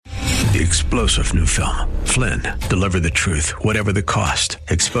The explosive new film, Flynn, deliver the truth, whatever the cost.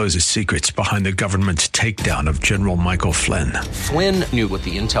 Exposes secrets behind the government's takedown of General Michael Flynn. Flynn knew what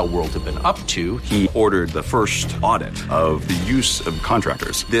the intel world had been up to. He ordered the first audit of the use of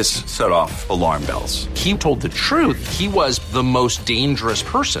contractors. This set off alarm bells. He told the truth. He was the most dangerous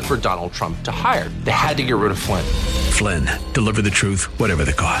person for Donald Trump to hire. They had to get rid of Flynn. Flynn, deliver the truth, whatever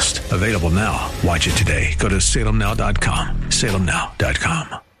the cost. Available now. Watch it today. Go to salemnow.com.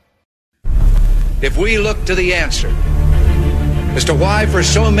 salemnow.com. If we look to the answer as to why for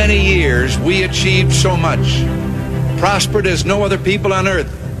so many years we achieved so much, prospered as no other people on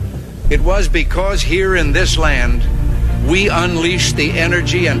earth, it was because here in this land we unleashed the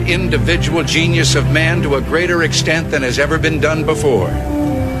energy and individual genius of man to a greater extent than has ever been done before.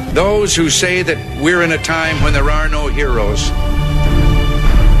 Those who say that we're in a time when there are no heroes,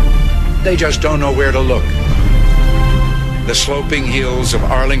 they just don't know where to look. The sloping hills of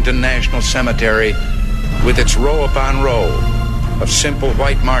Arlington National Cemetery, with its row upon row of simple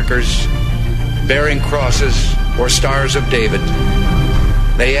white markers bearing crosses or stars of David,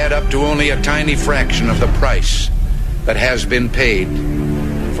 they add up to only a tiny fraction of the price that has been paid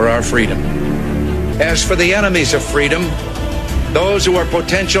for our freedom. As for the enemies of freedom, those who are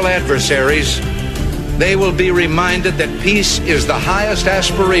potential adversaries, they will be reminded that peace is the highest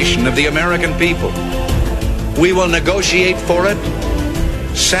aspiration of the American people. We will negotiate for it,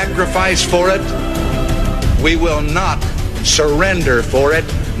 sacrifice for it. We will not surrender for it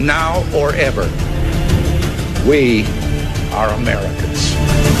now or ever. We are Americans.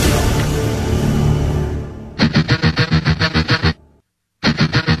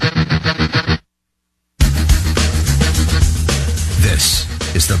 This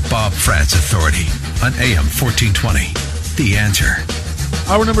is the Bob Frantz Authority on AM 1420. The Answer.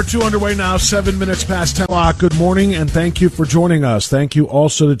 Hour number 2 underway now, 7 minutes past 10 o'clock. Good morning, and thank you for joining us. Thank you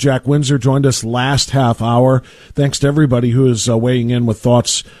also to Jack Windsor, joined us last half hour. Thanks to everybody who is weighing in with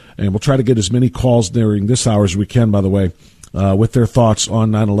thoughts, and we'll try to get as many calls during this hour as we can, by the way, with their thoughts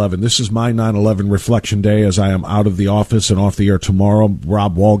on 9/11. This is my 9/11 reflection day as I am out of the office and off the air tomorrow.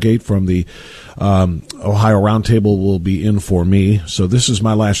 Rob Walgate from the Ohio Roundtable will be in for me. So this is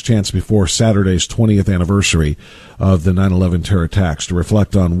my last chance before Saturday's 20th anniversary of the 9/11 terror attacks to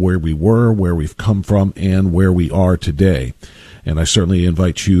reflect on where we were, where we've come from, and where we are today. And I certainly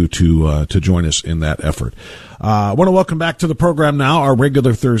invite you to join us in that effort. I want to welcome back to the program now our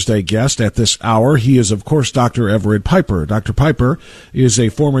regular Thursday guest at this hour. He is, of course, Dr. Everett Piper. Dr. Piper is a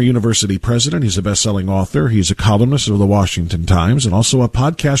former university president. He's a best-selling author. He's a columnist of the Washington Times and also a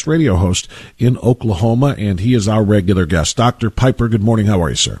podcast radio host in Oklahoma, and he is our regular guest. Dr. Piper, good morning. How are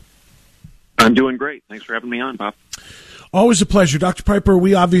you, sir? I'm doing great. Thanks for having me on, Bob. Always a pleasure. Dr. Piper,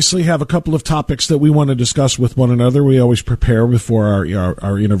 we obviously have a couple of topics that we want to discuss with one another. We always prepare before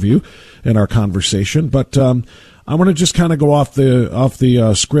our interview and our conversation. But I want to just kind of go off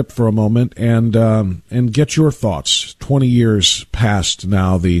the script for a moment and get your thoughts. 20 years past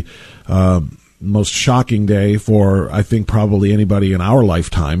now, the most shocking day for, I think, probably anybody in our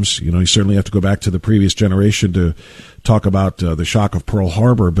lifetimes. You know, you certainly have to go back to the previous generation to talk about the shock of Pearl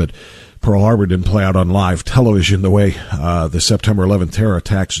Harbor, but Pearl Harbor didn't play out on live television the way the September 11th terror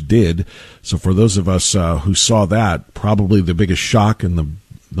attacks did. So for those of us who saw that, probably the biggest shock and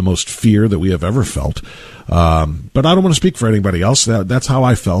the most fear that we have ever felt. But I don't want to speak for anybody else. That's how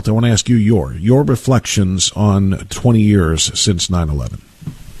I felt. I want to ask you your reflections on 20 years since 9/11.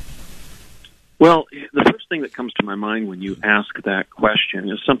 Well, the first thing that comes to my mind when you ask that question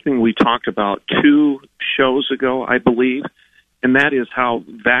is something we talked about 2 shows ago, I believe, and that is how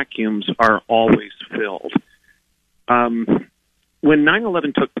vacuums are always filled. When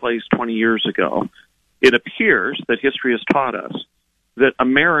 9/11 took place 20 years ago, it appears that history has taught us that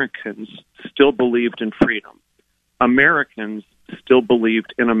Americans still believed in freedom. Americans still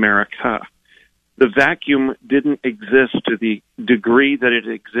believed in America. The vacuum didn't exist to the degree that it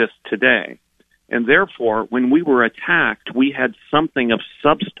exists today. And therefore, when we were attacked, we had something of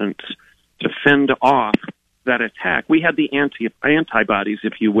substance to fend off that attack. We had the antibodies,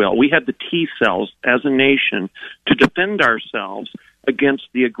 if you will. We had the T cells as a nation to defend ourselves against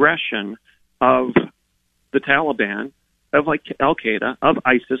the aggression of the Taliban, of like Al-Qaeda, of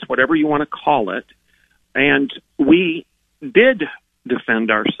ISIS, whatever you want to call it. And we did defend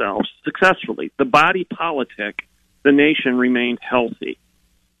ourselves successfully. The body politic, the nation remained healthy.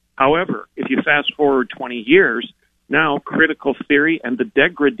 However, if you fast forward 20 years, now critical theory and the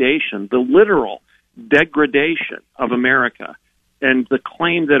degradation, the literal degradation of America, and the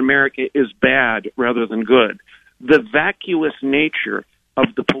claim that America is bad rather than good, the vacuous nature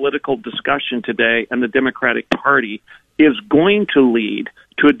of the political discussion today and the Democratic Party is going to lead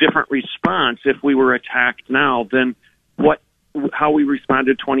to a different response if we were attacked now than how we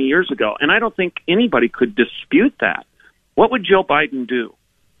responded 20 years ago. And I don't think anybody could dispute that. What would Joe Biden do?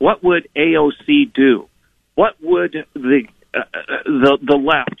 What would AOC do? What would the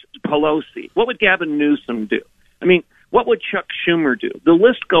left, Pelosi? What would Gavin Newsom do? I mean, what would Chuck Schumer do? The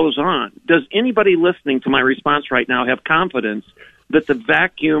list goes on. Does anybody listening to my response right now have confidence that the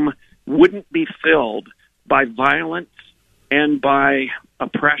vacuum wouldn't be filled by violence and by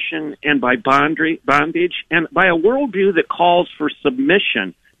oppression and by bondage and by a worldview that calls for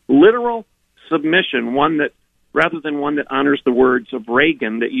submission, literal submission, one that rather than one that honors the words of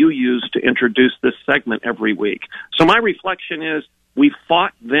Reagan that you use to introduce this segment every week? So my reflection is, we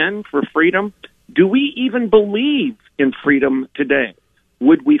fought then for freedom. Do we even believe in freedom today?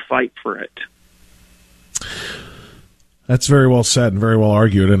 Would we fight for it? That's very well said and very well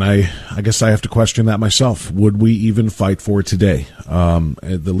argued, and I guess I have to question that myself. Would we even fight for it today?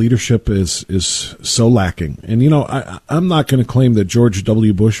 The leadership is so lacking. And, I'm not going to claim that George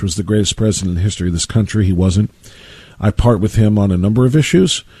W. Bush was the greatest president in the history of this country. He wasn't. I part with him on a number of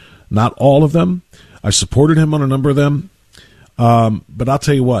issues, not all of them. I supported him on a number of them. But I'll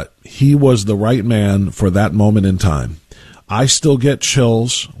tell you what, he was the right man for that moment in time. I still get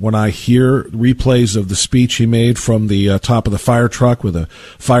chills when I hear replays of the speech he made from the top of the fire truck with a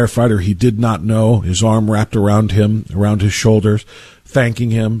firefighter he did not know, his arm wrapped around him, around his shoulders,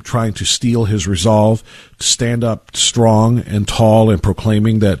 thanking him, trying to steel his resolve, stand up strong and tall and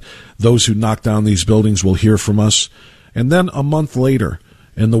proclaiming that those who knock down these buildings will hear from us. And then a month later,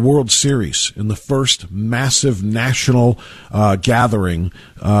 in the World Series, in the first massive national gathering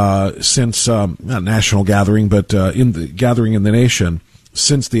since, not national gathering, but in the gathering in the nation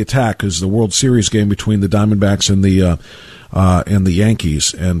since the attack, is the World Series game between the Diamondbacks and the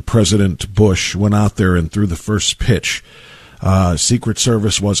Yankees. And President Bush went out there and threw the first pitch. Secret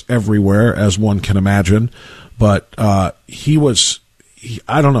Service was everywhere, as one can imagine, but I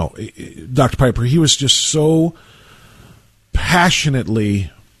don't know, Dr. Piper, he was just so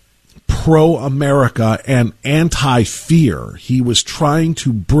passionately pro-America and anti-fear. He was trying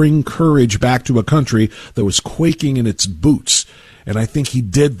to bring courage back to a country that was quaking in its boots, and I think he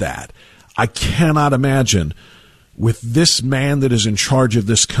did that. I cannot imagine, with this man that is in charge of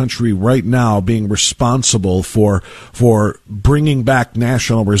this country right now, being responsible for bringing back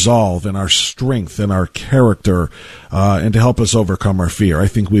national resolve and our strength and our character and to help us overcome our fear. I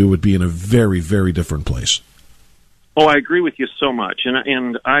think we would be in a very, very different place. Oh, I agree with you so much,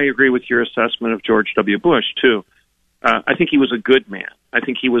 and I agree with your assessment of George W. Bush, too. I think he was a good man. I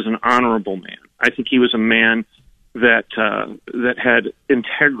think he was an honorable man. I think he was a man that had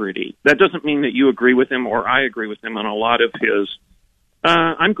integrity. That doesn't mean that you agree with him or I agree with him on a lot of his,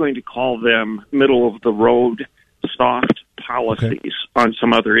 I'm going to call them middle-of-the-road soft policies on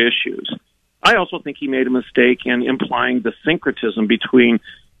some other issues. I also think he made a mistake in implying the syncretism between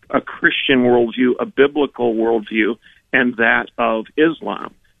a Christian worldview, a biblical worldview, and that of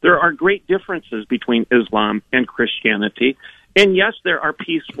Islam. There are great differences between Islam and Christianity. And yes, there are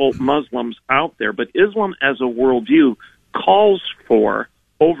peaceful Muslims out there, but Islam as a worldview calls for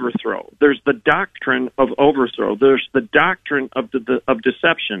overthrow. There's the doctrine of overthrow. There's the doctrine of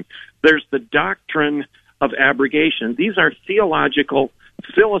deception. There's the doctrine of abrogation. These are theological,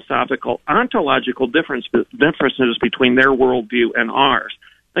 philosophical, ontological differences between their worldview and ours.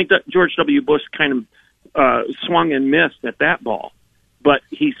 I think that George W. Bush kind of swung and missed at that ball, but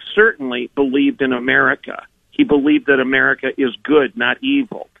he certainly believed in America. He believed that America is good, not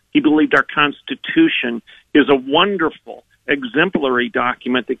evil. He believed our Constitution is a wonderful, exemplary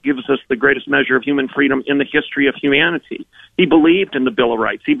document that gives us the greatest measure of human freedom in the history of humanity. He believed in the Bill of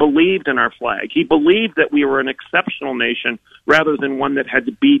Rights. He believed in our flag. He believed that we were an exceptional nation rather than one that had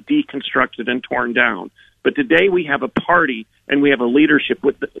to be deconstructed and torn down. But today we have a party and we have a leadership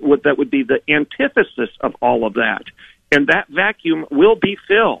that would be the antithesis of all of that. And that vacuum will be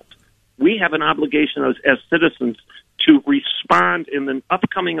filled. We have an obligation as citizens to respond in the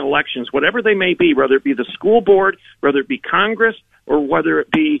upcoming elections, whatever they may be, whether it be the school board, whether it be Congress, or whether it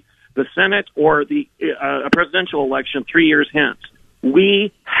be the Senate or a presidential election 3 years hence.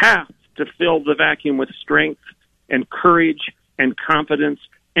 We have to fill the vacuum with strength and courage and confidence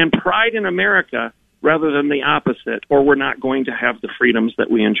and pride in America rather than the opposite, or we're not going to have the freedoms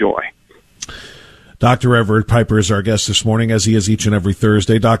that we enjoy. Dr. Everett Piper is our guest this morning, as he is each and every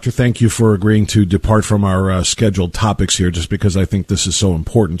Thursday. Doctor, thank you for agreeing to depart from our scheduled topics here, just because I think this is so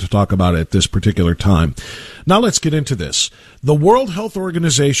important to talk about at this particular time. Now let's get into this. The World Health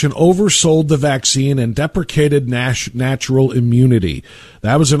Organization oversold the vaccine and deprecated natural immunity.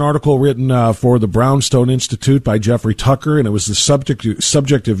 That was an article written for the Brownstone Institute by Jeffrey Tucker, and it was the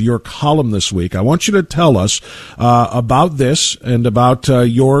subject of your column this week. I want you to tell us about this and about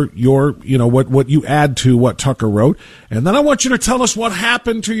your what you add to what Tucker wrote, and then I want you to tell us what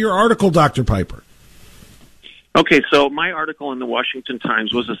happened to your article, Dr. Piper. Okay, so my article in the Washington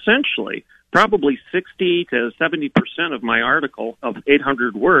Times was essentially probably 60 to 70% of my article of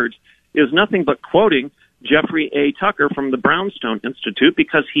 800 words is nothing but quoting Jeffrey A. Tucker from the Brownstone Institute,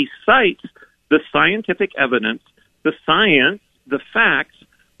 because he cites the scientific evidence, the science, the facts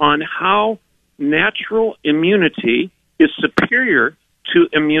on how natural immunity is superior to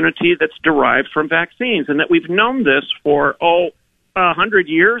immunity that's derived from vaccines, and that we've known this for, 100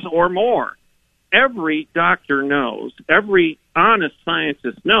 years or more. Every doctor knows, every honest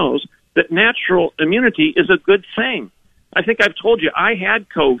scientist knows that natural immunity is a good thing. I think I've told you, I had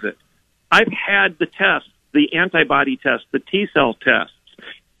COVID. I've had the tests, the antibody tests, the T-cell tests.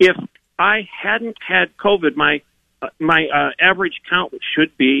 If I hadn't had COVID, my average count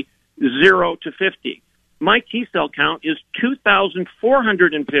should be 0 to 50. My T-cell count is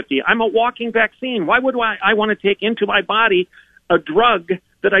 2,450. I'm a walking vaccine. Why would I want to take into my body a drug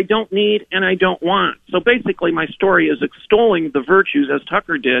that I don't need and I don't want? So basically, my story is extolling the virtues, as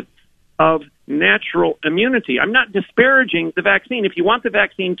Tucker did, of natural immunity. I'm not disparaging the vaccine. If you want the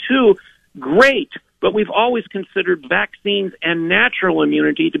vaccine too, great. But we've always considered vaccines and natural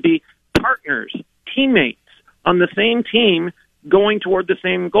immunity to be partners, teammates on the same team, going toward the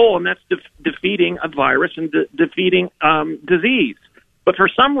same goal, and that's defeating a virus and defeating disease. But for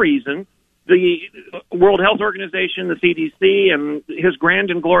some reason, the World Health Organization, the CDC, and his grand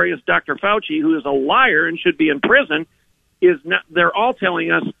and glorious Dr. Fauci, who is a liar and should be in prison, they're all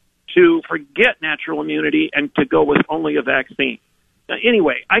telling us to forget natural immunity and to go with only a vaccine. Now,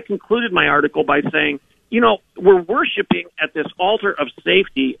 anyway, I concluded my article by saying, we're worshiping at this altar of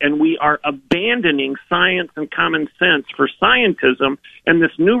safety, and we are abandoning science and common sense for scientism and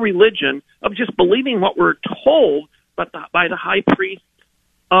this new religion of just believing what we're told by the high priest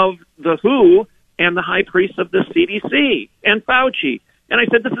of the WHO and the high priest of the CDC and Fauci. And I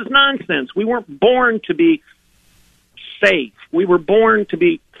said, this is nonsense. We weren't born to be safe. We were born to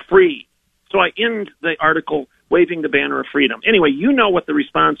be free. So I end the article waving the banner of freedom. Anyway, you know what the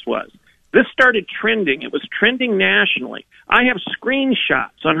response was. This started trending. It was trending nationally. I have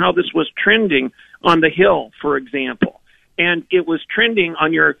screenshots on how this was trending on the Hill, for example. And it was trending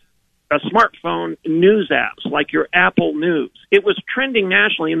on your smartphone news apps like your Apple News. It was trending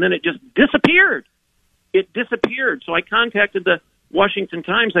nationally, and then it just disappeared. It disappeared. So I contacted the Washington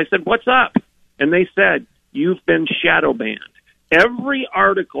Times. I said, what's up? And they said, you've been shadow banned. Every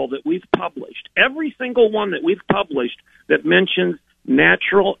article that we've published, every single one that we've published that mentions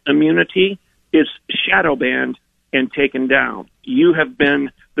natural immunity is shadow banned and taken down. You have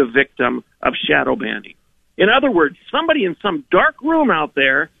been the victim of shadow banning. In other words, somebody in some dark room out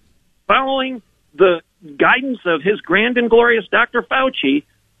there, following the guidance of his grand and glorious Dr. Fauci,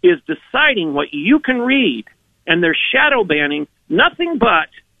 is deciding what you can read, and they're shadow banning nothing but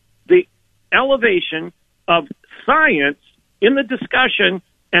the elevation of science in the discussion,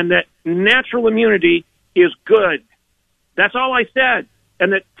 and that natural immunity is good. That's all I said.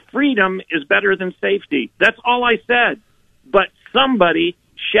 And that freedom is better than safety. That's all I said. But somebody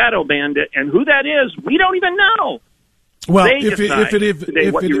shadow banned it, and who that is, we don't even know. Well, they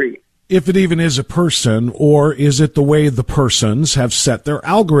decide what you read. If it even is a person, or is it the way the persons have set their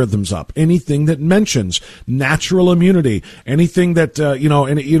algorithms up? Anything that mentions natural immunity, anything that,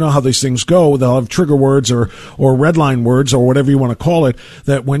 and you know how these things go, they'll have trigger words or red line words or whatever you want to call it,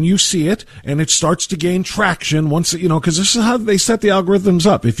 that when you see it and it starts to gain traction, once, because this is how they set the algorithms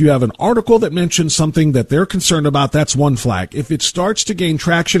up. If you have an article that mentions something that they're concerned about, that's one flag. If it starts to gain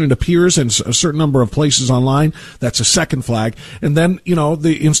traction and appears in a certain number of places online, that's a second flag. And then,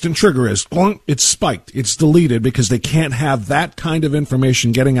 the instant trigger is it's spiked, it's deleted, because they can't have that kind of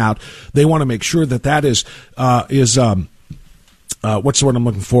information getting out. They want to make sure that is what's the word I'm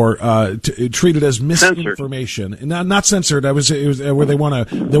looking for? Treated as misinformation, and not censored. It was where they want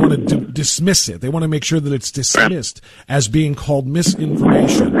to dismiss it. They want to make sure that it's dismissed as being called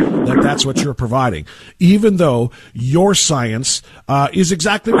misinformation. That's what you're providing, even though your science is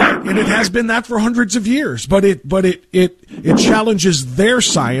exactly right, and it has been that for hundreds of years. But it It challenges their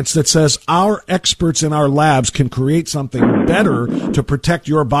science that says our experts in our labs can create something better to protect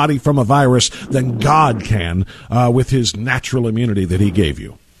your body from a virus than God can with his natural immunity that he gave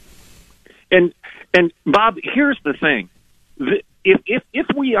you. And Bob, here's the thing. If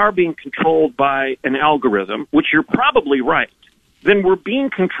we are being controlled by an algorithm, which you're probably right, then we're being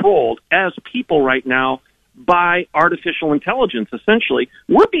controlled as people right now by artificial intelligence, essentially.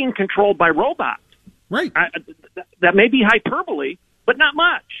 We're being controlled by robots. Right. That may be hyperbole, but not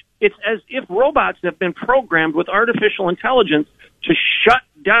much. It's as if robots have been programmed with artificial intelligence to shut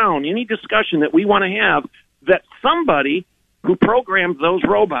down any discussion that we want to have that somebody who programmed those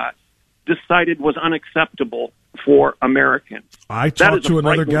robots decided was unacceptable for Americans. I talked to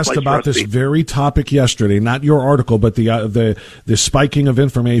another guest about this very topic yesterday, not your article, but the spiking of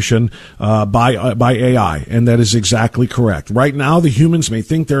information by AI, and that is exactly correct. Right now, the humans may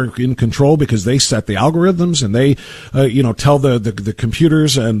think they're in control because they set the algorithms and they tell the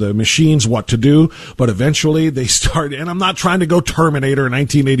computers and the machines what to do, but eventually they start, and I'm not trying to go Terminator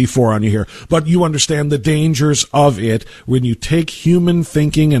 1984 on you here, but you understand the dangers of it when you take human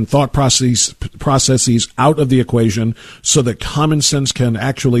thinking and thought processes out of the equation so that common sense can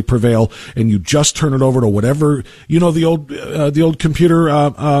actually prevail, and you just turn it over to whatever, the old computer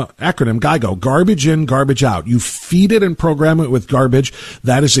acronym, GIGO, garbage in, garbage out. You feed it and program it with garbage.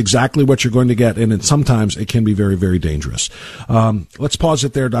 That is exactly what you're going to get, and sometimes it can be very, very dangerous. Let's pause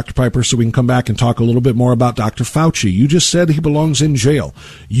it there, Dr. Piper, so we can come back and talk a little bit more about Dr. Fauci. You just said he belongs in jail.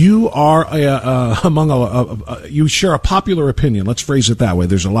 You are you share a popular opinion. Let's phrase it that way.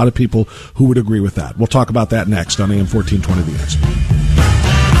 There's a lot of people who would agree with that. We'll talk about that next on AM 1420 The Answer.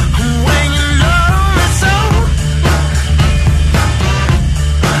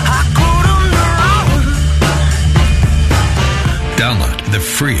 Download the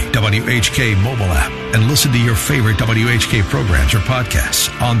free WHK mobile app and listen to your favorite WHK programs or podcasts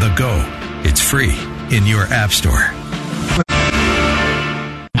on the go. It's free in your app store.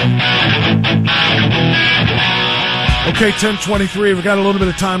 Okay, 10:23. We've got a little bit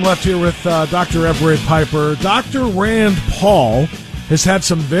of time left here with Dr. Everett Piper. Dr. Rand Paul has had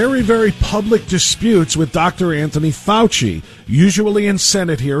some very, very public disputes with Dr. Anthony Fauci, usually in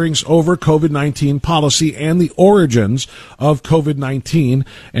Senate hearings over COVID-19 policy and the origins of COVID-19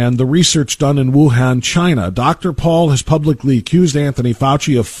 and the research done in Wuhan, China. Dr. Paul has publicly accused Anthony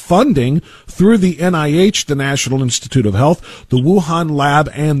Fauci of funding through the NIH, the National Institute of Health, the Wuhan lab,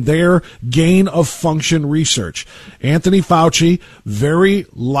 and their gain-of-function research. Anthony Fauci very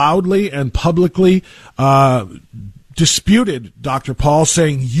loudly and publicly disputed Dr. Paul,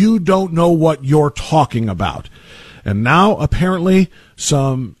 saying, you don't know what you're talking about. And now, apparently,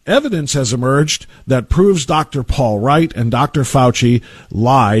 some evidence has emerged that proves Dr. Paul right, and Dr. Fauci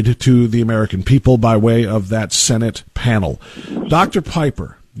lied to the American people by way of that Senate panel. Dr.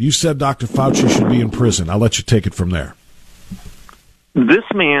 Piper, you said Dr. Fauci should be in prison. I'll let you take it from there. This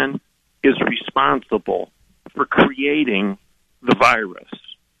man is responsible for creating the virus.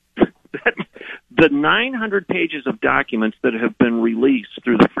 The 900 pages of documents that have been released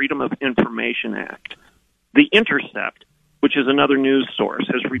through the Freedom of Information Act, The Intercept, which is another news source,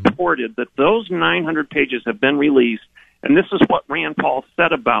 has reported that those 900 pages have been released, and this is what Rand Paul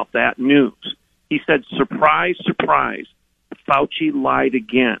said about that news. He said, surprise, surprise, Fauci lied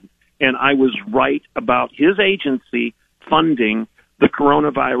again, and I was right about his agency funding the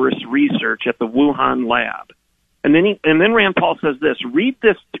coronavirus research at the Wuhan lab. And then Rand Paul says this, read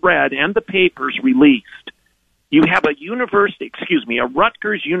this thread and the papers released. You have a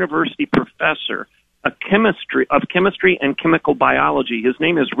Rutgers University professor of chemistry and chemical biology. His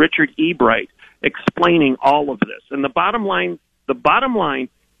name is Richard Ebright, explaining all of this. And the bottom line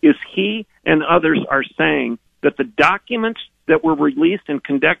is he and others are saying that the documents that were released in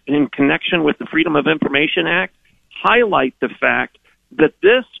connection with the Freedom of Information Act highlight the fact that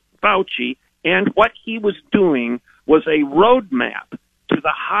this Fauci and what he was doing was a roadmap to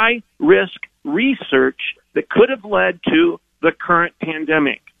the high-risk research that could have led to the current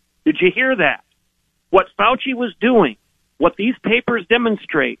pandemic. Did you hear that? What Fauci was doing, what these papers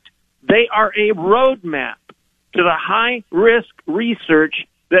demonstrate, they are a roadmap to the high-risk research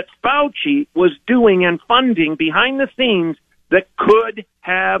that Fauci was doing and funding behind the scenes that could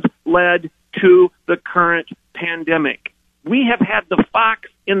have led to the current pandemic. We have had the fox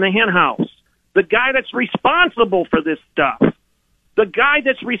in the henhouse. The guy that's responsible for this stuff, the guy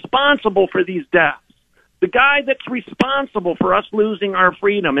that's responsible for these deaths, the guy that's responsible for us losing our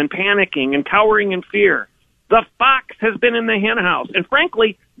freedom and panicking and cowering in fear. The fox has been in the henhouse. And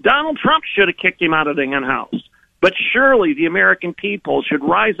frankly, Donald Trump should have kicked him out of the henhouse. But surely the American people should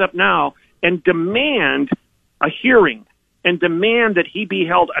rise up now and demand a hearing and demand that he be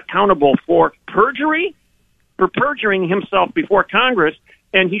held accountable for perjury, for perjuring himself before Congress,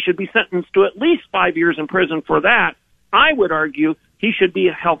 and he should be sentenced to at least 5 years in prison for that. I would argue he should be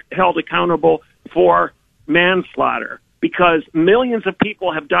held accountable for manslaughter, because millions of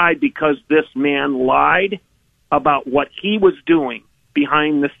people have died because this man lied about what he was doing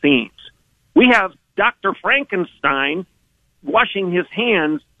behind the scenes. We have Dr. Frankenstein washing his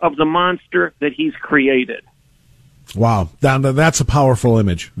hands of the monster that he's created. Wow, that's a powerful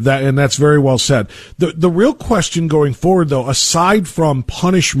image, and that's very well said. The real question going forward, though, aside from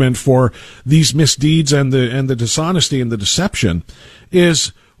punishment for these misdeeds and the dishonesty and the deception,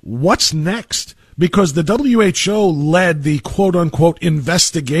 is what's next? Because the WHO led the quote-unquote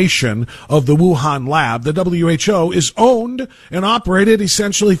investigation of the Wuhan lab. The WHO is owned and operated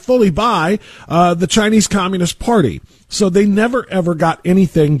essentially fully by the Chinese Communist Party. So they never, ever got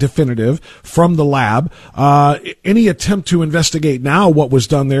anything definitive from the lab. Any attempt to investigate now what was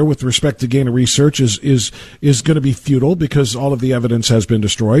done there with respect to Gain of Research is going to be futile because all of the evidence has been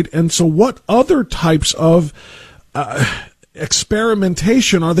destroyed. And so what other types of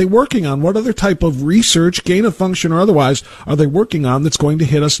experimentation are they working on? What other type of research, gain of function or otherwise, are they working on that's going to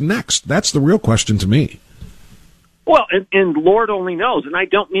hit us next? That's the real question to me. Well, and Lord only knows, and I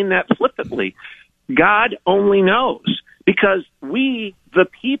don't mean that flippantly. God only knows, because we, the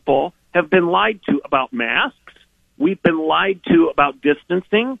people, have been lied to about masks. We've been lied to about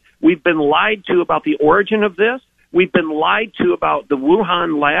distancing. We've been lied to about the origin of this. We've been lied to about the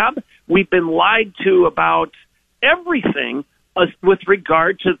Wuhan lab. We've been lied to about everything with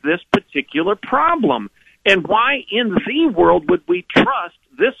regard to this particular problem. And why in the world would we trust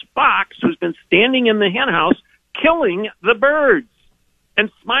this fox who's been standing in the henhouse killing the birds and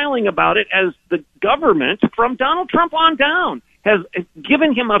smiling about it, as the government from Donald Trump on down has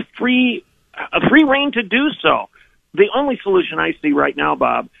given him a free rein to do so? The only solution I see right now,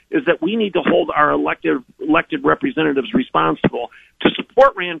 Bob, is that we need to hold our elected representatives responsible to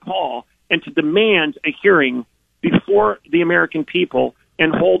support Rand Paul and to demand a hearing before the American people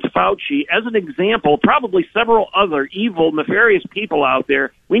and hold Fauci as an example, probably several other evil, nefarious people out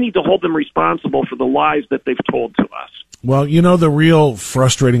there. We need to hold them responsible for the lies that they've told to us. Well, you know, the real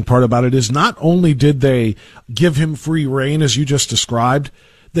frustrating part about it is not only did they give him free rein, as you just described,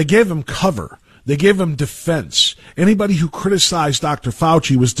 they gave him cover. They gave him defense. Anybody who criticized Dr.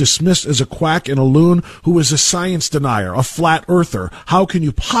 Fauci was dismissed as a quack and a loon who was a science denier, a flat earther. How can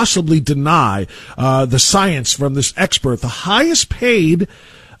you possibly deny the science from this expert, the highest paid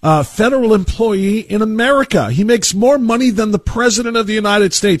federal employee in America? He makes more money than the President of the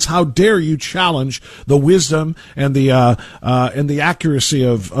United States. How dare you challenge the wisdom and the accuracy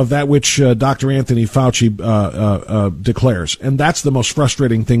of that which Dr. Anthony Fauci declares? And that's the most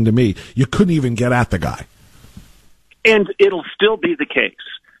frustrating thing to me. You couldn't even get at the guy. And it'll still be the case.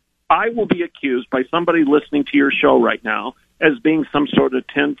 I will be accused by somebody listening to your show right now as being some sort of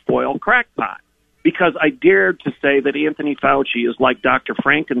tinfoil crackpot, because I dared to say that Anthony Fauci is like Dr.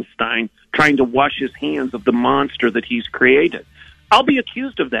 Frankenstein trying to wash his hands of the monster that he's created. I'll be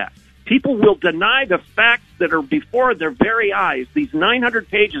accused of that. People will deny the facts that are before their very eyes, these 900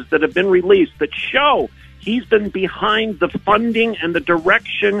 pages that have been released that show he's been behind the funding and the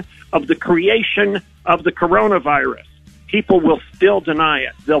direction of the creation of the coronavirus. People will still deny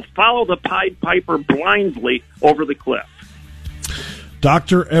it. They'll follow the Pied Piper blindly over the cliff.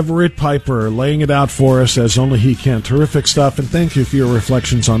 Dr. Everett Piper laying it out for us as only he can. Terrific stuff, and thank you for your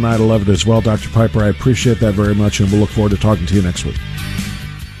reflections on 9/11 as well, Dr. Piper. I appreciate that very much, and we'll look forward to talking to you next week.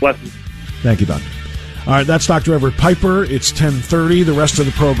 Blessings. Thank you, Doctor. All right, that's Dr. Everett Piper. It's 10:30. The rest of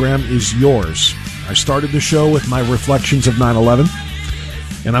the program is yours. I started the show with my reflections of 9/11,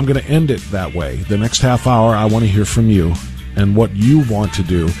 and I'm going to end it that way. The next half hour, I want to hear from you and what you want to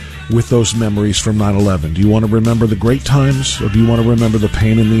do with those memories from 9/11. Do you want to remember the great times, or do you want to remember the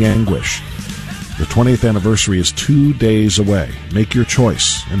pain and the anguish? The 20th anniversary is 2 days away. Make your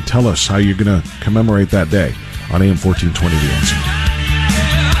choice and tell us how you're going to commemorate that day on AM 1420 The Answer.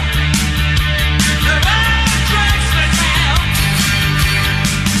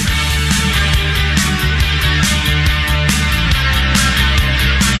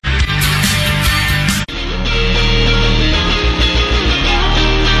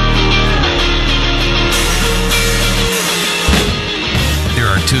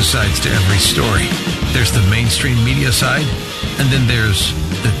 Two sides to every story. There's the mainstream media side, and then there's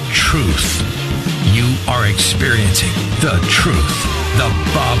the truth. You are experiencing the truth. The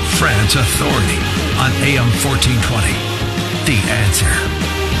Bob Frantz Authority on AM 1420. The Answer.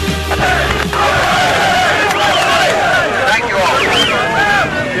 Thank you all.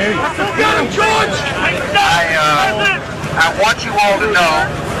 Got him, George! I want you all to know,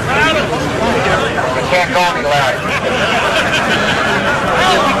 I can't go any louder.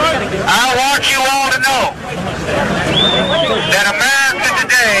 I want you all to know that America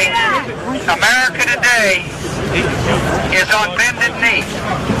today is on bended knee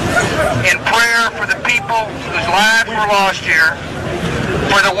in prayer for the people whose lives were lost here,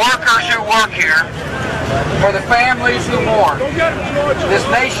 for the workers who work here, for the families who mourn. This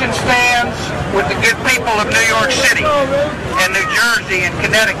nation stands with the good people of New York City and New Jersey and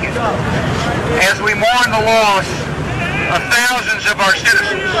Connecticut as we mourn the loss of thousands of our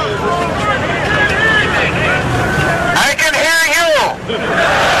citizens. I can hear you.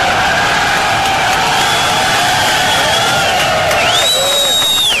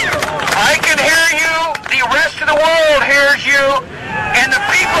 I can hear you. The rest of the world hears you. And the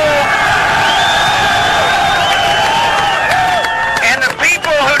people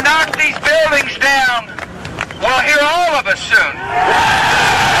who knock these buildings down will hear all of us soon.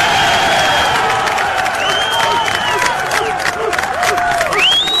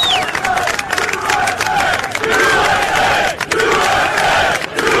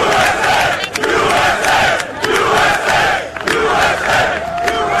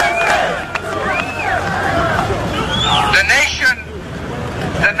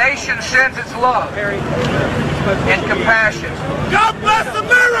 The nation sends its love and compassion. God bless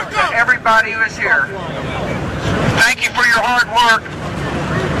America! To everybody who is here. Thank you for your hard work.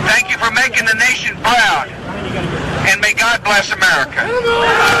 Thank you for making the nation proud. And may God bless America.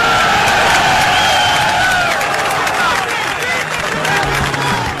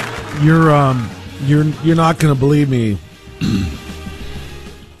 You're not going to believe me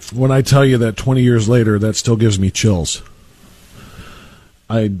when I tell you that 20 years later, that still gives me chills.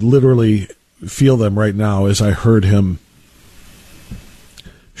 I literally feel them right now as I heard him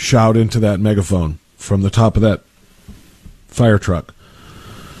shout into that megaphone from the top of that fire truck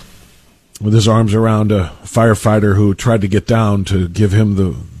with his arms around a firefighter who tried to get down to give him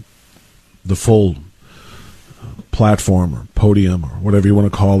the full platform or podium or whatever you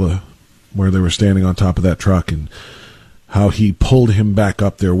want to call where they were standing on top of that truck, and how he pulled him back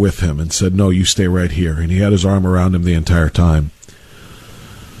up there with him and said, no, you stay right here. And he had his arm around him the entire time.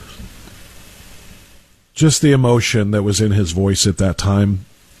 Just the emotion that was in his voice at that time,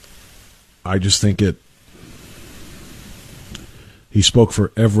 I just think he spoke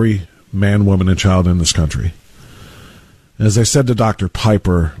for every man, woman, and child in this country. As I said to Dr.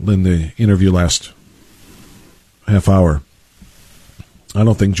 Piper in the interview last half hour, I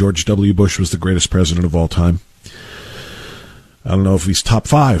don't think George W. Bush was the greatest president of all time. I don't know if he's top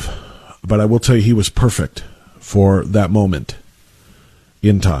 5, but I will tell you he was perfect for that moment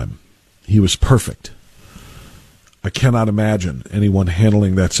in time. He was perfect. I cannot imagine anyone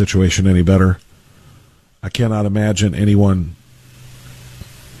handling that situation any better. I cannot imagine anyone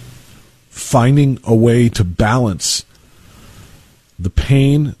finding a way to balance the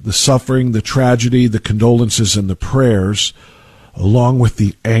pain, the suffering, the tragedy, the condolences, and the prayers, along with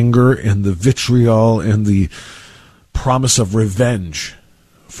the anger and the vitriol and the promise of revenge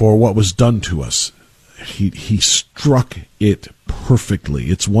for what was done to us. He struck it perfectly.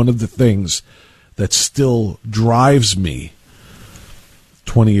 It's one of the things that still drives me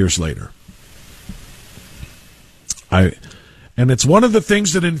 20 years later. And it's one of the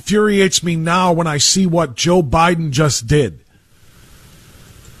things that infuriates me now when I see what Joe Biden just did.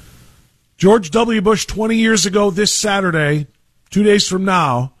 George W. Bush 20 years ago this Saturday, 2 days from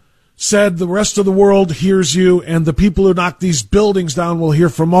now, said the rest of the world hears you, and the people who knock these buildings down will hear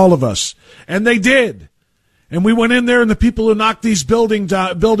from all of us. And they did. And we went in there, and the people who knocked these buildings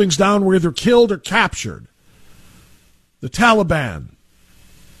down were either killed or captured. The Taliban,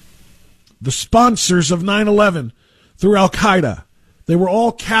 the sponsors of 9/11 through Al-Qaeda, they were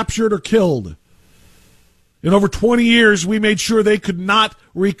all captured or killed. In over 20 years, we made sure they could not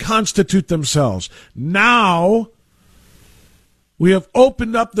reconstitute themselves. Now, we have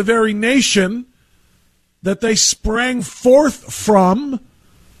opened up the very nation that they sprang forth from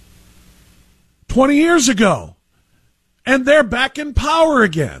 20 years ago. And they're back in power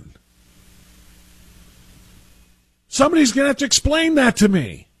again. Somebody's going to have to explain that to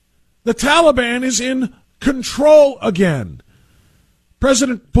me. The Taliban is in control again.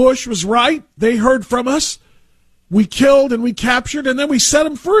 President Bush was right. They heard from us. We killed and we captured, and then we set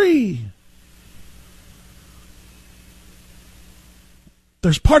them free.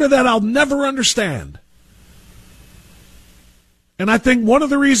 There's part of that I'll never understand. And I think one of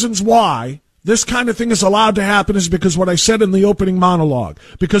the reasons why this kind of thing is allowed to happen is because what I said in the opening monologue,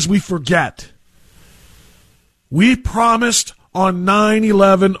 because we forget. We promised on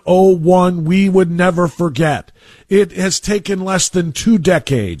 9/11/01 we would never forget. It has taken less than 2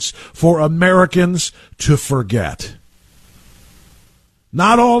 decades for Americans to forget.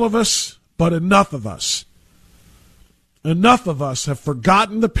 Not all of us, but enough of us. Enough of us have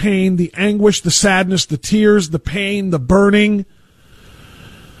forgotten the pain, the anguish, the sadness, the tears, the pain, the burning.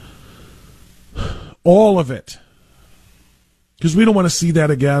 All of it. Because we don't want to see that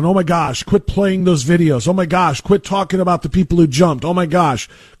again. Oh my gosh, quit playing those videos. Oh my gosh, quit talking about the people who jumped. Oh my gosh,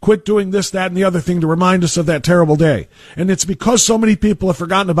 quit doing this, that, and the other thing to remind us of that terrible day. And it's because so many people have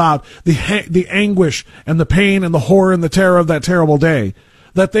forgotten about the anguish and the pain and the horror and the terror of that terrible day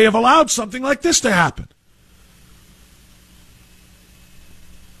that they have allowed something like this to happen.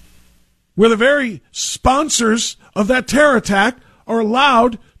 Where the very sponsors of that terror attack are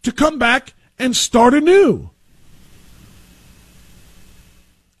allowed to come back and start anew.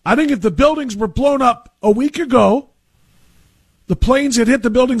 I think if the buildings were blown up a week ago, the planes had hit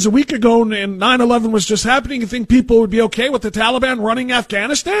the buildings a week ago and 9/11 was just happening, you think people would be okay with the Taliban running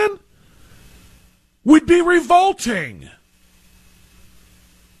Afghanistan? Would be revolting.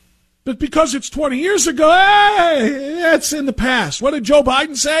 But because it's 20 years ago, hey, it's in the past. What did Joe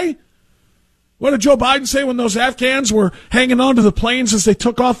Biden say? What did Joe Biden say when those Afghans were hanging onto the planes as they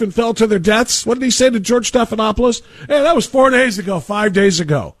took off and fell to their deaths? What did he say to George Stephanopoulos? Hey, that was 4 days ago, 5 days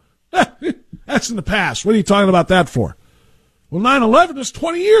ago. That's in the past. What are you talking about that for? Well, 9/11 was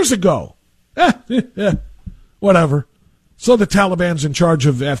 20 years ago. Whatever. So the Taliban's in charge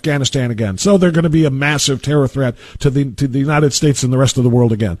of Afghanistan again. So they're going to be a massive terror threat to the United States and the rest of the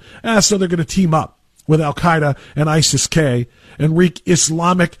world again. So they're going to team up with Al-Qaeda and ISIS-K and wreak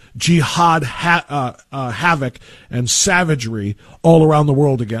Islamic jihad havoc and savagery all around the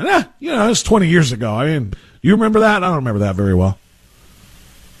world again. It's 20 years ago. I mean, you remember that? I don't remember that very well.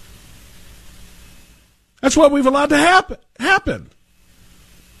 That's what we've allowed to happen.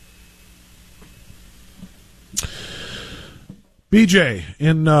 BJ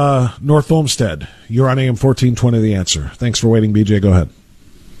in North Olmsted, you're on AM 1420 The Answer. Thanks for waiting, BJ. Go ahead.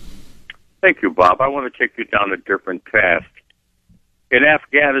 Thank you, Bob. I want to take you down a different path. In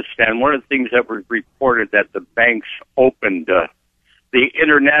Afghanistan, one of the things that was reported that the banks opened, the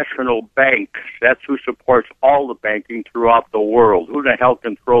International Bank, that's who supports all the banking throughout the world. Who the hell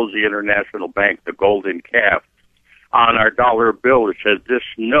controls the International Bank, the golden calf? On our dollar bill, it says this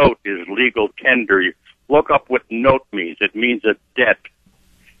note is legal tender. You look up what note means. It means a debt.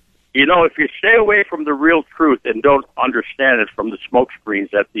 You know, if you stay away from the real truth and don't understand it from the smoke screens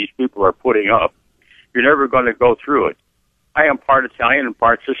that these people are putting up, you're never going to go through it. I am part Italian and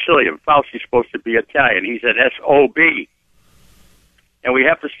part Sicilian. Fauci's supposed to be Italian. He's an SOB. And we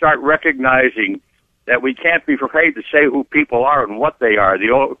have to start recognizing that we can't be afraid to say who people are and what they are.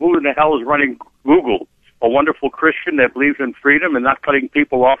 Who in the hell is running Google? A wonderful Christian that believes in freedom and not cutting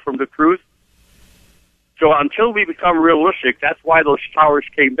people off from the truth? So until we become realistic, that's why those towers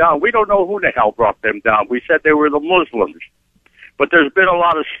came down. We don't know who the hell brought them down. We said they were the Muslims. But there's been a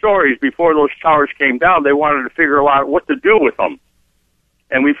lot of stories before those towers came down. They wanted to figure out what to do with them.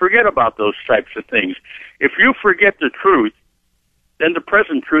 And we forget about those types of things. If you forget the truth, then the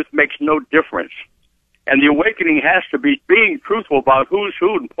present truth makes no difference. And the awakening has to be being truthful about who's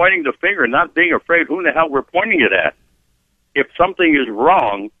who and pointing the finger, not being afraid who in the hell we're pointing it at. If something is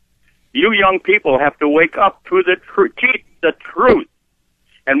wrong, you young people have to wake up to the truth.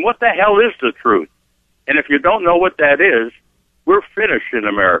 And what the hell is the truth? And if you don't know what that is, we're finished in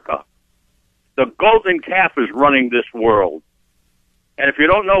America. The golden calf is running this world. And if you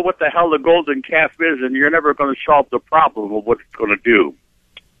don't know what the hell the golden calf is, then you're never going to solve the problem of what it's going to do.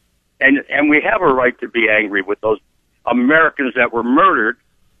 And we have a right to be angry with those Americans that were murdered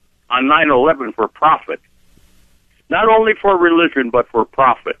on 9/11 for profit. Not only for religion, but for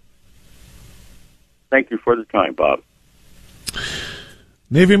profit. Thank you for the time, Bob.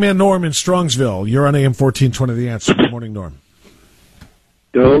 Navy man Norm in Strongsville. You're on AM 1420 The Answer. Good morning, Norm.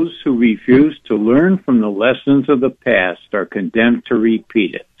 Those who refuse to learn from the lessons of the past are condemned to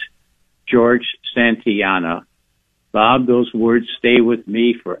repeat it. George Santayana. Bob, those words stay with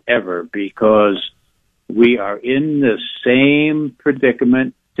me forever because we are in the same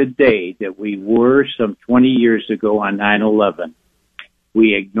predicament today that we were some 20 years ago on 9/11.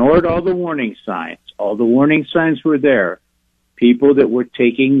 We ignored all the warning signs. All the warning signs were there. People that were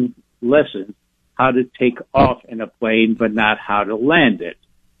taking lessons how to take off in a plane, but not how to land it.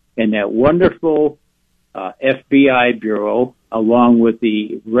 And that wonderful FBI bureau, along with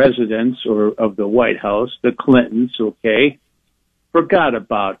the residents of the White House, the Clintons, forgot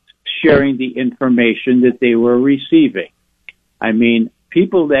about sharing the information that they were receiving. I mean,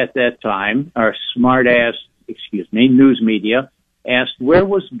 people at that time are smart-ass news media, asked, where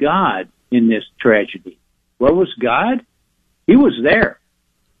was God in this tragedy? Where was God? He was there.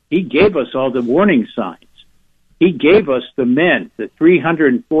 He gave us all the warning signs. He gave us the men, the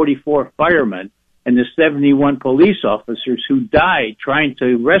 344 firemen, and the 71 police officers who died trying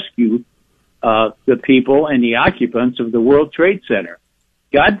to rescue the people and the occupants of the World Trade Center.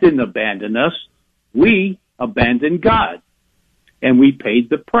 God didn't abandon us. We abandoned God, and we paid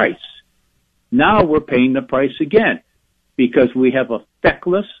the price. Now we're paying the price again because we have a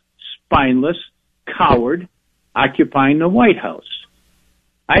feckless, spineless coward occupying the White House.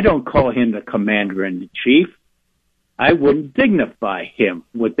 I don't call him the commander-in-chief. I wouldn't dignify him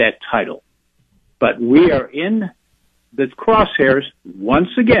with that title. But we are in the crosshairs once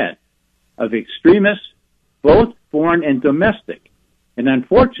again of extremists, both foreign and domestic. And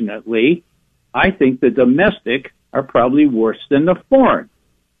unfortunately, I think the domestic are probably worse than the foreign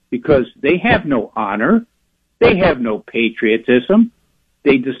because they have no honor. They have no patriotism.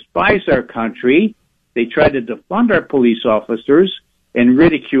 They despise our country. They try to defund our police officers and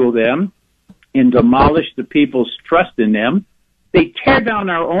ridicule them and demolish the people's trust in them. They tear down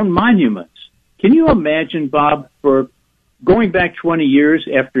our own monuments. Can you imagine, Bob, for going back 20 years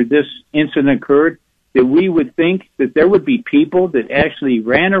after this incident occurred, that we would think that there would be people that actually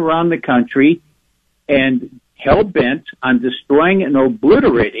ran around the country and hell-bent on destroying and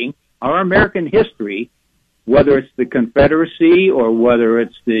obliterating our American history, whether it's the Confederacy or whether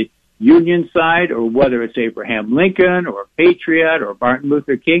it's the Union side or whether it's Abraham Lincoln or Patriot or Martin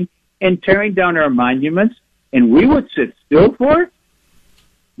Luther King, and tearing down our monuments, and we would sit still for it?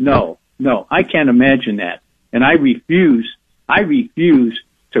 No, I can't imagine that. And I refuse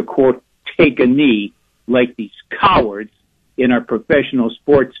to, quote, take a knee like these cowards in our professional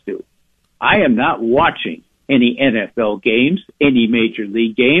sports do. I am not watching any NFL games, any Major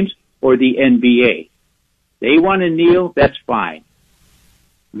League games, or the NBA. They want to kneel, that's fine.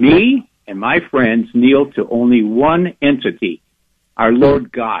 Me and my friends kneel to only one entity, our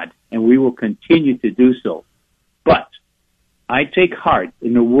Lord God, and we will continue to do so. But I take heart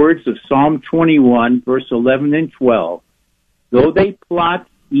in the words of Psalm 21, verse 11 and 12. Though they plot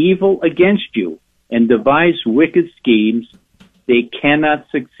evil against you and devise wicked schemes, they cannot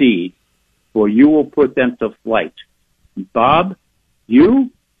succeed, for you will put them to flight. Bob,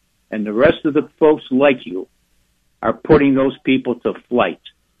 you and the rest of the folks like you are putting those people to flight.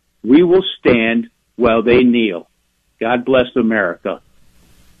 We will stand while they kneel. God bless America.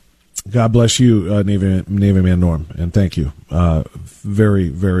 God bless you, Navy Man Norm, and thank you. Very,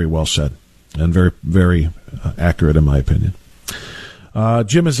 very well said, and very, very accurate in my opinion.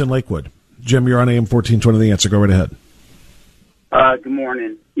 Jim is in Lakewood. Jim, you're on AM 1420 The Answer. Go right ahead. Good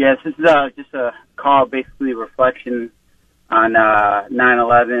morning. Yes, this is just a call, basically a reflection on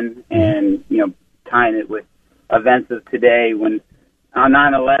 9/11 and, tying it with events of today. When on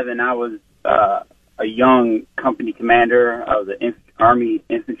 9/11, I was a young company commander. I was an Army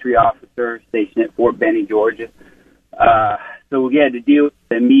infantry officer stationed at Fort Benning, Georgia. So we had to deal with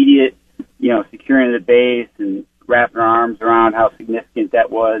the immediate, securing the base and wrapping our arms around how significant that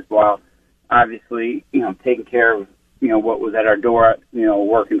was, while obviously, taking care of, what was at our door,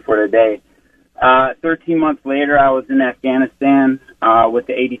 working for the day. 13 months later, I was in Afghanistan with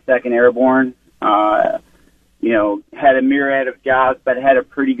the 82nd Airborne. Had a myriad of jobs, but had a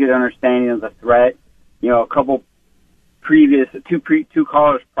pretty good understanding of the threat. A couple two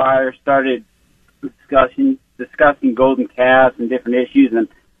callers prior started discussing golden calves and different issues, and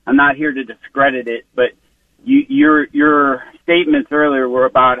I'm not here to discredit it, but your statements earlier were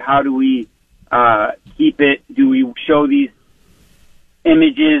about how do we keep it? Do we show these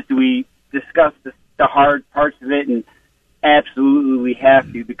images? Do we discuss the hard parts of it? And absolutely, we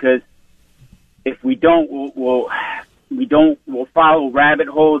have to, because if we don't, we'll follow rabbit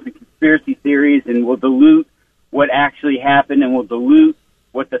holes and conspiracy theories, and we'll dilute what actually happened, and we'll dilute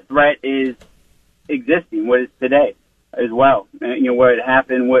what the threat is existing, what is today as well. Where it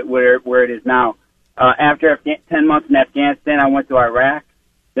happened, where it is now. After 10 months in Afghanistan, I went to Iraq.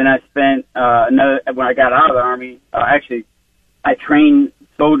 Then I spent when I got out of the Army, I trained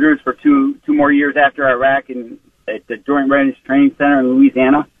soldiers for two more years after Iraq at the Joint Readiness Training Center in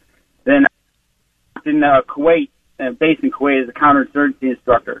Louisiana. Then in Kuwait, based in Kuwait as a counterinsurgency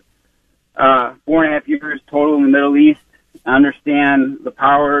instructor. 4.5 years total in the Middle East. I understand the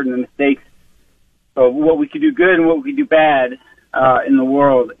power and the mistakes of what we could do good and what we could do bad in the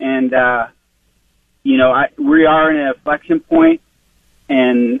world. And, we are in an inflection point,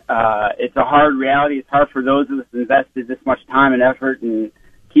 and it's a hard reality. It's hard for those of us who invested this much time and effort in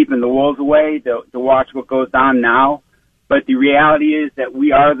keeping the wolves away to watch what goes on now. But the reality is that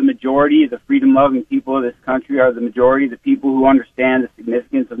we are the majority. The freedom-loving people of this country are the majority. The people who understand the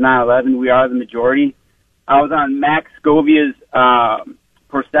significance of 9/11, we are the majority. I was on Max Scovia's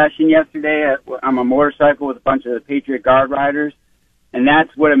procession yesterday on a motorcycle with a bunch of the Patriot Guard riders, and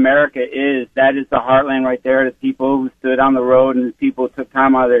that's what America is. That is the heartland right there, the people who stood on the road and the people who took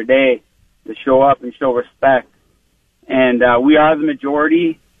time out of their day to show up and show respect. And we are the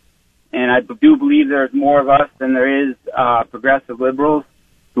majority. And I do believe there's more of us than there is progressive liberals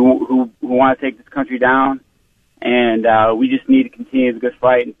who want to take this country down. And we just need to continue the good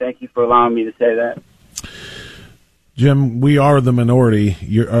fight. And thank you for allowing me to say that. Jim, we are the majority.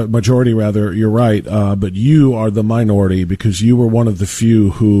 Majority, rather. You're right, but you are the minority because you were one of the few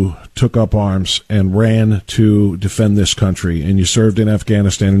who took up arms and ran to defend this country. And you served in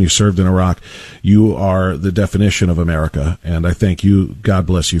Afghanistan and you served in Iraq. You are the definition of America, and I thank you. God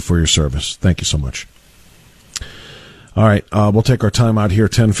bless you for your service. Thank you so much. All right, we'll take our time out here,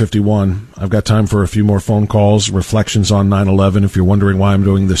 10:51. I've got time for a few more phone calls, reflections on 9/11. If you're wondering why I'm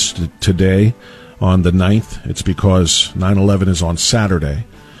doing this today, on the 9th, it's because 9/11 is on Saturday.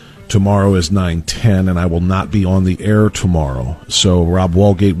 Tomorrow is 9/10, and I will not be on the air tomorrow. So Rob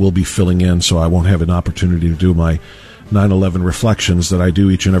Walgate will be filling in, so I won't have an opportunity to do my 9/11 reflections that I do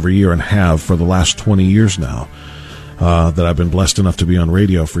each and every year and have for the last 20 years now, that I've been blessed enough to be on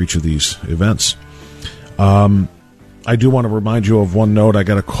radio for each of these events. I do want to remind you of one note. I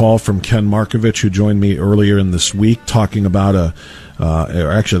got a call from Ken Markovich, who joined me earlier in this week, talking about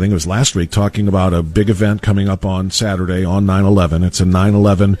or actually I think it was last week, talking about a big event coming up on Saturday on 9/11. It's a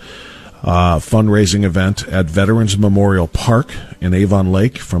 9/11 fundraising event at Veterans Memorial Park in Avon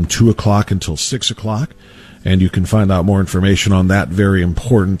Lake from 2 o'clock until 6 o'clock. And you can find out more information on that very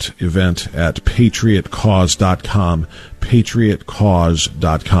important event at patriotcause.com,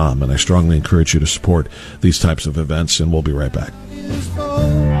 patriotcause.com. And I strongly encourage you to support these types of events, and we'll be right back.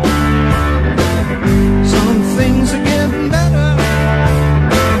 Some things are getting better,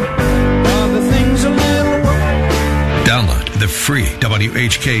 other things a little worse. Download the free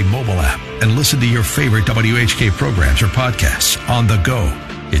WHK mobile app and listen to your favorite WHK programs or podcasts on the go.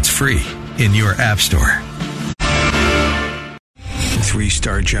 It's free in your app store.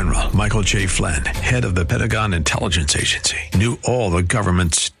 3-star General Michael J. Flynn, head of the Pentagon Intelligence Agency, knew all the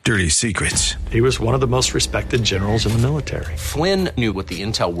government's dirty secrets. He was one of the most respected generals in the military. Flynn knew what the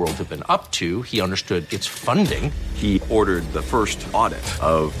intel world had been up to. He understood its funding. He ordered the first audit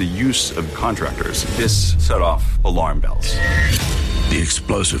of the use of contractors. This set off alarm bells. The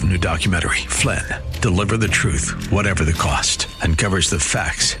explosive new documentary, Flynn, Deliver the Truth, Whatever the Cost, uncovers the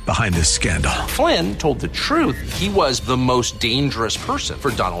facts behind this scandal. Flynn told the truth. He was the most dangerous person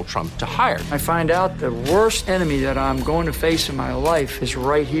for Donald Trump to hire. I find out the worst enemy that I'm going to face in my life is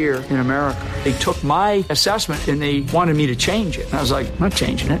right here in America. They took my assessment and they wanted me to change it. And I was like, I'm not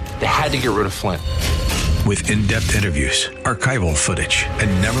changing it. They had to get rid of Flynn. With in-depth interviews, archival footage,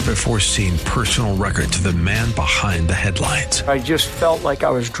 and never-before-seen personal records of the man behind the headlines. I just felt like I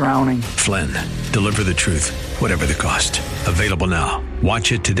was drowning. Flynn, Deliver the Truth, Whatever the Cost. Available now.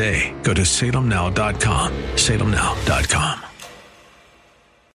 Watch it today. Go to salemnow.com. salemnow.com.